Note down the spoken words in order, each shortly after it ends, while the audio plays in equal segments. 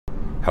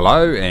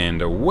Hello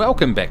and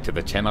welcome back to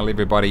the channel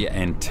everybody,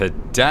 and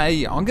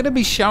today I'm going to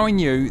be showing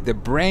you the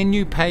brand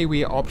new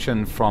payware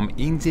option from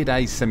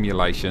NZA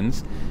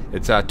Simulations.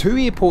 It's two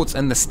airports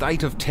in the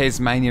state of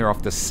Tasmania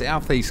off the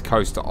southeast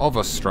coast of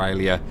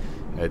Australia.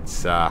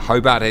 It's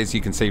Hobart, as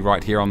you can see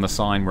right here on the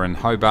sign. We're in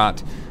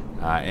Hobart,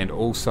 and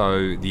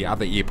also the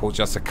other airport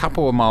just a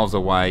couple of miles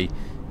away.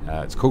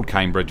 It's called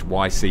Cambridge,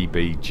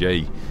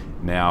 YCBG.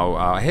 Now,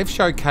 I have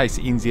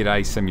showcased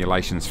NZA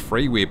Simulations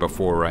freeware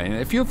before, and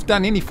if you've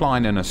done any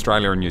flying in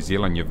Australia and New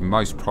Zealand, you've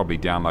most probably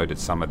downloaded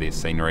some of their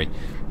scenery.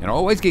 And I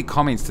always get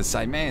comments to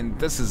say, man,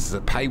 this is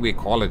a payware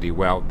quality.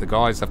 Well, the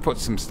guys have put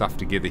some stuff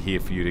together here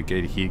for you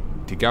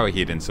to go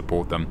ahead and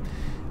support them.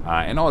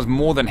 And I was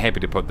more than happy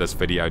to put this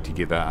video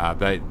together.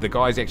 The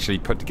guys actually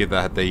put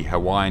together the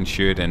Hawaiian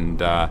shirt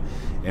and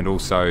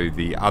also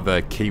the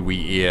other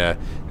Kiwi Air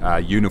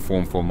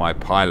uniform for my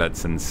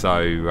pilots, and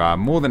so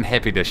more than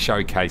happy to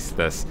showcase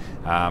this.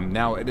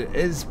 Now it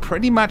is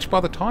pretty much, by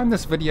the time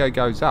this video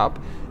goes up,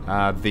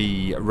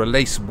 the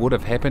release would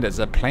have happened. It's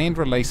a planned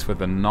release for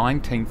the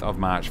 19th of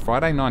March,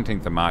 Friday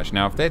 19th of March.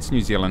 Now if that's New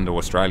Zealand or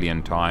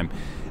Australian time,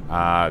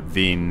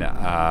 then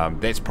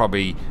that's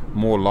probably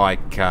more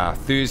like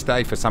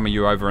Thursday for some of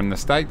you over in the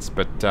States,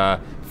 but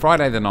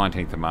Friday the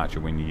 19th of March are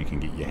when you can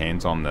get your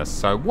hands on this.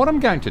 So what I'm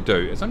going to do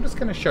is I'm just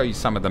going to show you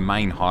some of the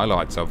main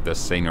highlights of this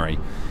scenery,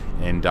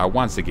 and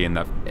once again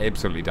they've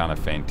absolutely done a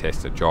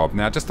fantastic job.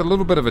 Now just a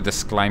little bit of a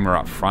disclaimer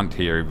up front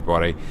here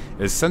everybody,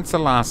 is since the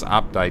last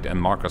update in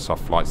Microsoft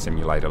Flight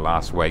Simulator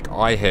last week,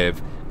 I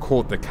have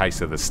caught the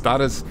case of the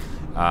stutters.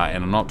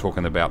 And I'm not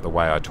talking about the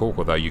way I talk,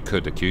 although you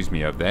could accuse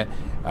me of that.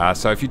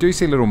 So if you do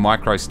see little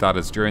micro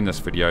stutters during this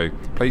video,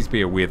 please be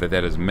aware that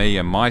that is me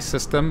and my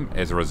system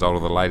as a result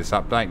of the latest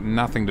update,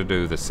 nothing to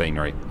do with the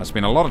scenery. I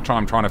spent a lot of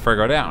time trying to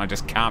figure it out and I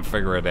just can't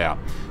figure it out.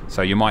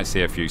 So you might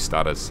see a few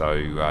stutters,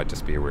 so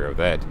just be aware of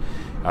that.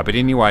 But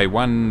anyway,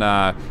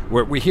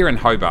 we're here in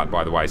Hobart,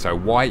 by the way, so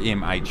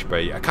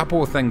YMHB. A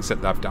couple of things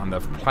that they've done,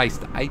 they've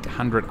placed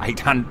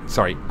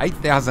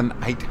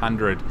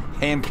 8,800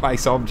 hand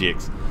place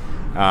objects.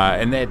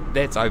 And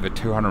that's over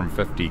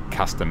 250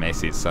 custom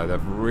assets, so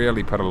they've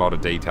really put a lot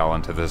of detail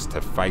into this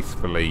to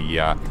faithfully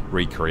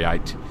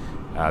recreate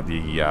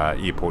the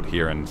airport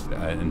here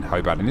in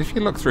Hobart. And if you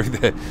look through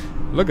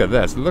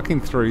looking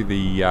through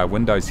the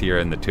windows here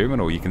in the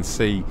terminal, you can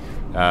see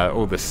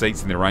all the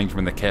seats and the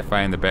arrangement, the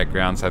cafe in the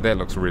background, so that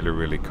looks really,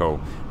 really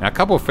cool. Now a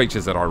couple of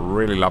features that I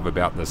really love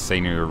about this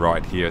scenery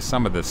right here,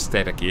 some of the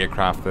static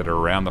aircraft that are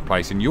around the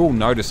place, and you'll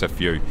notice a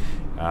few.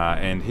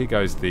 And here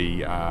goes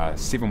the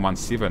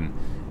 717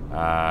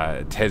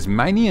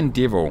 Tasmanian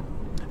Devil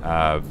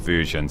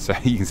version. So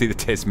you can see the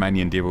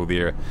Tasmanian Devil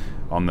there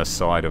on the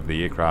side of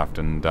the aircraft,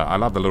 and I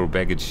love the little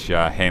baggage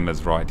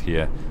handlers right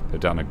here. They've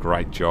done a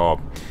great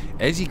job.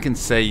 As you can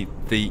see,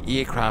 the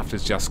aircraft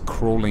is just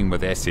crawling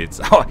with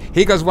assets. Oh,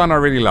 here goes one I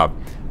really love.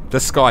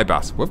 The Sky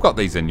Bus. We've got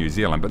these in New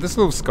Zealand, but this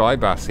little Sky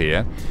Bus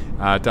here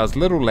does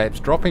little laps,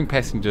 dropping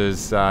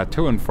passengers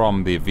to and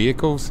from their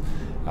vehicles.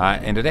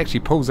 And it actually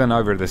pulls in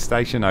over to the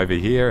station over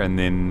here and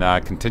then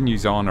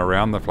continues on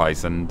around the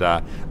place, and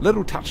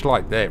little touch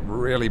like that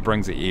really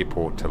brings the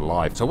airport to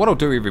life. So what I'll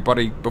do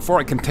everybody, before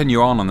I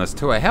continue on this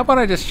tour, how about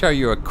I just show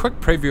you a quick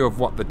preview of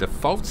what the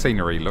default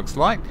scenery looks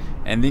like,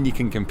 and then you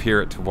can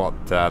compare it to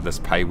what this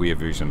payware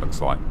version looks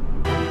like.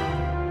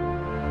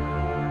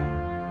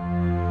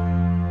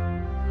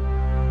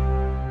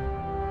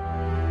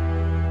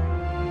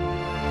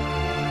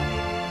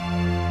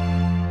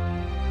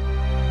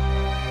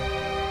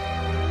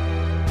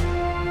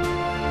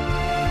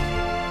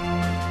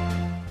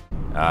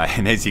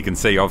 And as you can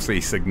see,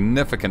 obviously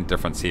significant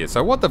difference here.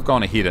 So what they've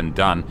gone ahead and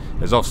done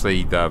is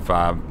obviously they've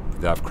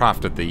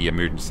crafted the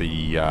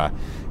emergency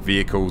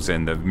vehicles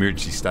and the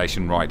emergency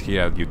station right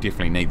here. You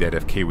definitely need that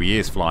if Kiwi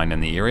Air's flying in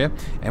the area.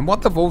 And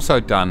what they've also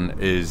done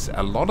is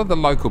a lot of the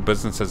local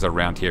businesses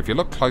around here, if you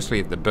look closely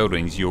at the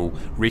buildings, you'll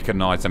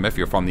recognise them. If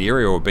you're from the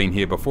area or been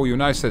here before, you'll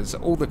notice it's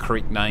all the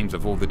correct names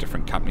of all the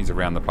different companies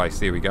around the place.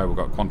 There we go, we've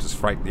got Qantas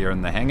Freight there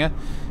in the hangar.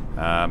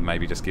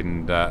 Maybe just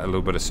getting a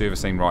little bit of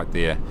servicing right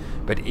there.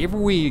 But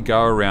everywhere you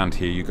go around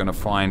here, you're going to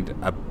find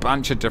a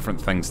bunch of different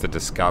things to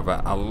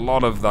discover. A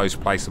lot of those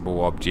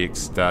placeable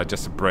objects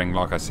just to bring,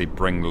 like I said,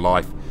 bring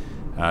life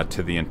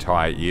to the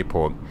entire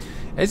airport.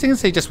 As you can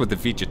see, just with the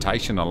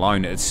vegetation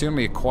alone, it's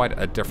certainly quite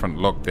a different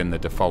look than the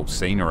default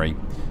scenery,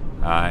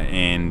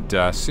 and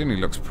certainly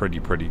looks pretty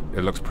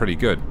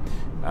good.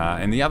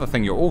 And the other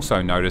thing you'll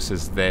also notice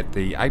is that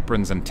the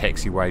aprons and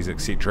taxiways,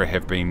 etc.,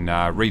 have been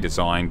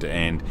redesigned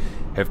and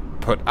have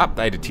put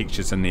updated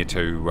textures in there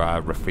to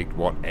reflect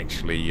what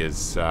actually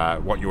is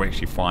what you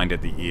actually find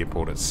at the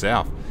airport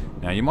itself.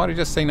 Now you might have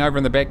just seen over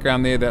in the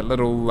background there that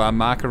little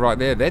marker right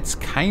there. That's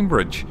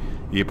Cambridge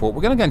Airport.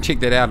 We're going to go and check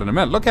that out in a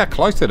minute. Look how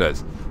close it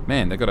is.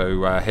 Man, they've got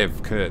to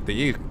have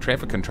the air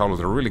traffic controllers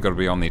are really got to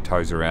be on their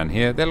toes around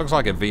here. That looks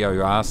like a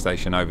VOR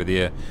station over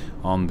there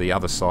on the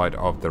other side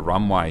of the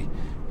runway.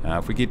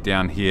 If we get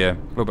down here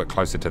a little bit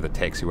closer to the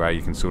taxiway,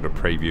 you can sort of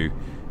preview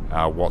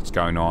what's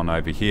going on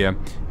over here.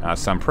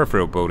 Some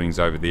peripheral buildings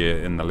over there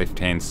in the left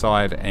hand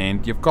side,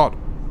 and you've got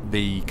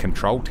the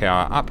control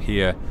tower up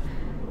here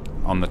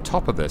on the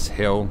top of this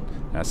hill.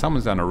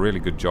 Someone's done a really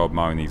good job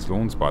mowing these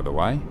lawns, by the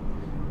way.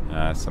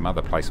 Some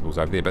other placeables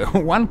over there,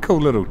 but one cool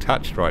little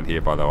touch right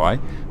here, by the way.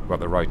 We've got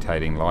the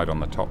rotating light on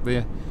the top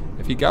there.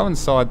 If you go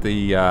inside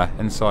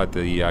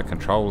the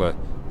controller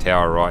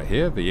tower right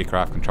here, the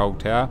aircraft control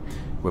tower,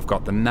 we've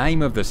got the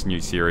name of this new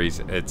series.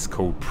 It's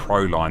called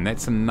Proline.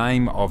 That's the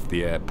name of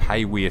their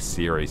payware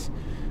series.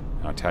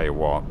 And I tell you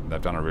what,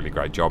 they've done a really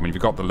great job. And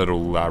you've got the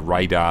little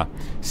radar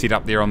set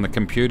up there on the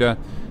computer.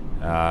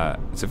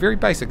 It's a very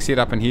basic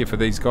setup in here for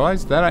these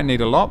guys. They don't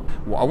need a lot.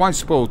 Well, I won't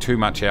spoil too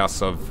much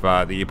else of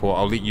the airport.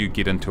 I'll let you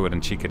get into it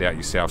and check it out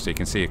yourself, so you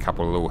can see a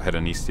couple of little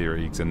hidden Easter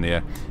eggs in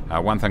there.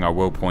 One thing I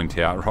will point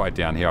out right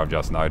down here, I've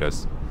just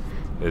noticed,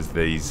 is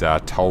these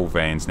toll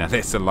vans. Now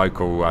that's a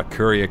local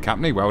courier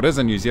company. Well, it is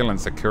in New Zealand.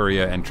 It's a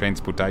courier and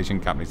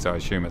transportation company, so I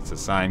assume it's the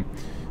same.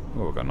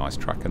 Oh, we've got a nice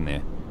truck in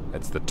there.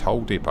 It's the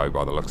toll depot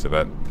by the looks of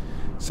it.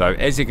 So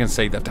as you can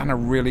see, they've done a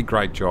really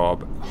great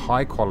job.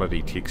 High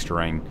quality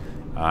texturing.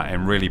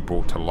 And really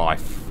brought to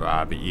life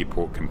the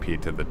airport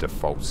compared to the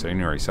default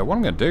scenery. So what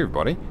I'm going to do,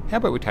 everybody, how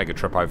about we take a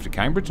trip over to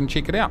Cambridge and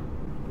check it out.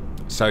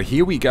 So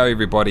here we go,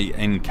 everybody,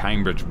 in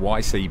Cambridge,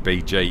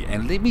 YCBG,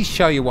 and let me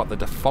show you what the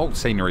default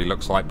scenery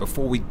looks like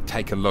before we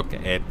take a look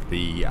at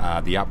the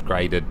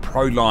upgraded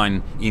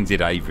Proline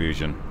NZA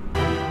version.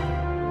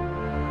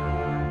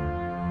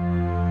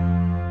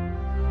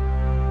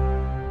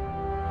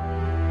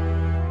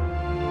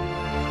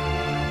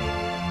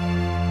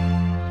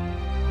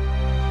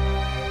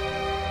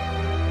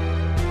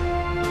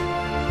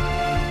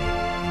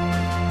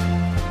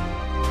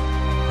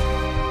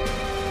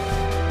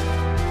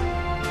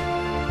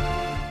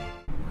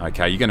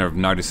 Okay, you're going to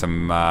notice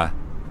some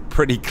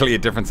pretty clear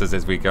differences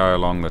as we go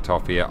along the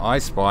top here. I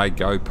spy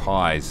Go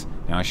Pies.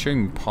 Now I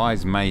assume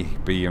Pies may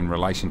be in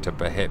relation to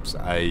perhaps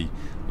a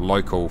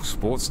local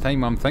sports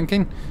team, I'm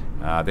thinking.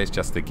 That's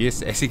just a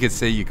guess. As you can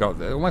see, you got,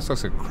 it almost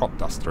looks like a crop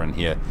duster in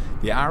here.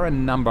 There are a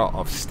number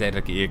of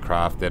static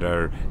aircraft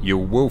that you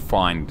will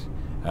find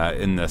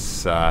in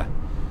this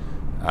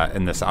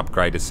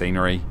upgraded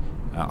scenery.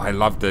 I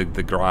love the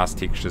grass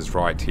textures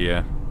right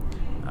here.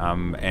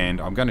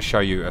 And I'm going to show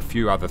you a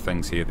few other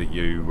things here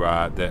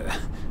that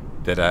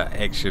that are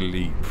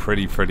actually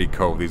pretty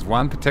cool. There's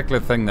one particular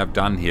thing they've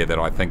done here that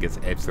I think is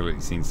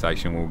absolutely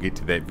sensational. We'll get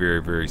to that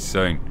very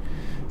soon.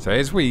 So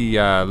as we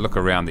look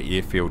around the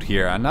airfield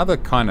here, another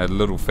kind of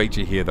little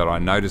feature here that I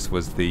noticed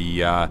was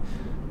the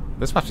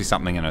this must be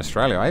something in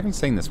Australia. I haven't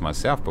seen this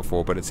myself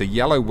before, but it's a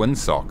yellow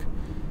windsock.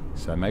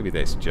 So maybe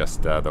that's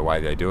just the way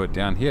they do it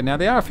down here. Now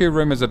there are a few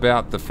rumours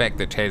about the fact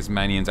that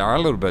Tasmanians are a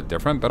little bit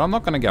different, but I'm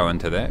not going to go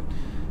into that.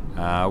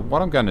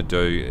 What I'm going to do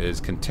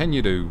is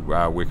continue to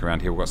work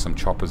around here. We've got some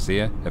choppers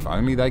there. If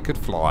only they could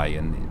fly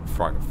in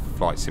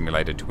Flight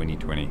Simulator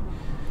 2020.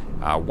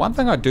 One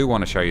thing I do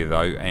want to show you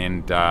though,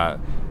 and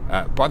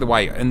by the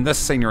way, in this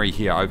scenery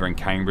here over in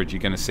Cambridge,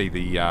 you're going to see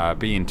the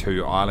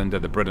BN2 Islander,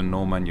 the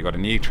Britten-Norman. You've got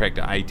an Air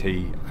Tractor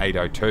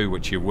AT802,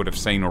 which you would have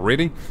seen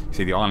already. You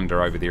see the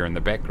Islander over there in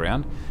the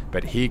background.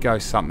 But here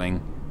goes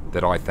something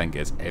that I think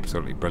is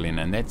absolutely brilliant,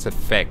 and that's the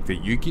fact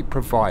that you get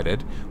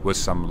provided with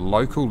some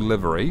local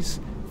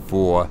liveries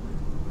for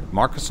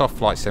Microsoft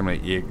Flight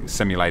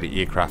Simulator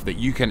aircraft that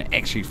you can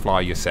actually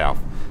fly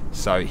yourself.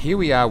 So here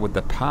we are with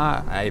the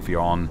Par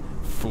Avion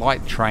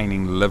flight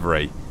training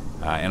livery,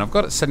 and I've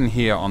got it sitting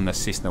here on the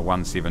Cessna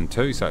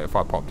 172. So if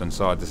I popped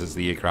inside, this is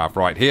the aircraft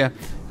right here.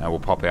 We'll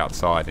pop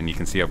outside and you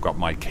can see I've got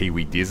my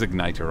Kiwi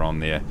designator on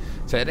there.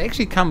 So it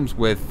actually comes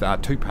with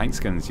two paint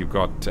skins. You've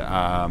got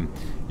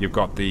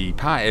the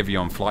Par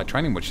Avion flight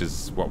training, which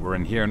is what we're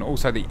in here, and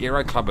also the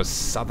Aero Club of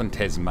Southern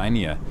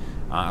Tasmania.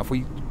 If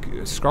we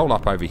scroll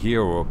up over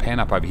here or pan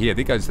up over here,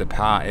 there goes the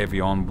Par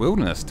Avion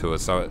Wilderness Tour.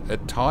 So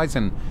it ties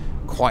in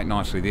quite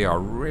nicely there. I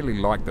really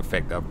like the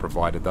fact they've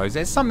provided those.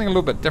 That's something a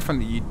little bit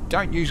different that you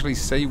don't usually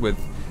see with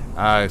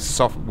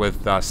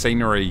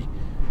scenery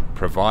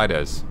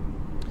providers.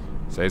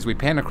 So as we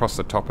pan across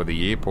the top of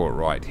the airport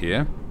right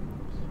here,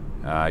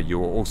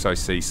 you'll also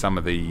see some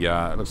of the,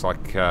 it looks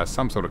like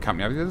some sort of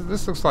company.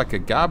 This looks like a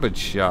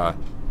garbage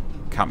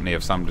company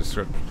of some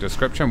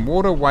description.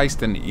 Water,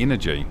 Waste and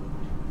Energy.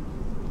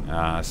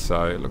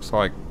 So it looks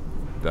like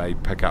they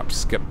pick up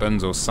skip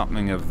bins or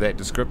something of that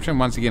description.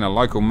 Once again, a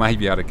local may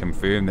be able to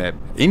confirm that.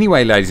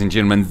 Anyway, ladies and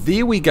gentlemen,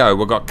 there we go.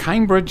 We've got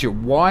Cambridge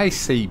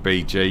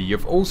YCBG.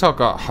 You've also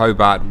got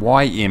Hobart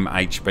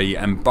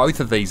YMHB, and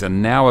both of these are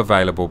now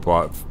available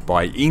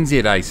by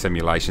NZA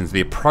Simulations,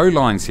 their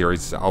Proline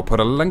series. I'll put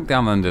a link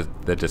down in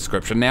the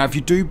description. Now, if you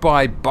do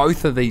buy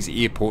both of these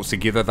airports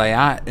together, they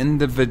are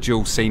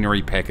individual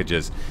scenery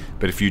packages.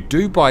 But if you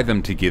do buy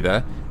them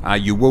together,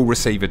 you will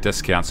receive a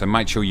discount. So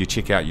make sure you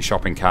check out your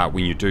shopping cart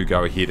when you do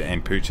go ahead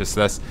and purchase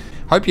this.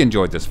 Hope you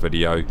enjoyed this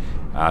video.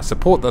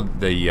 Support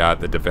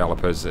the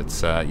developers.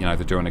 It's they're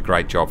doing a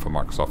great job for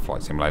Microsoft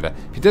Flight Simulator.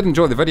 If you did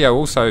enjoy the video,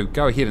 also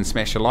go ahead and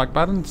smash the like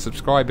button.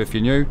 Subscribe if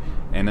you're new.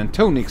 And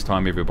until next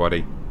time,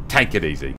 everybody, take it easy.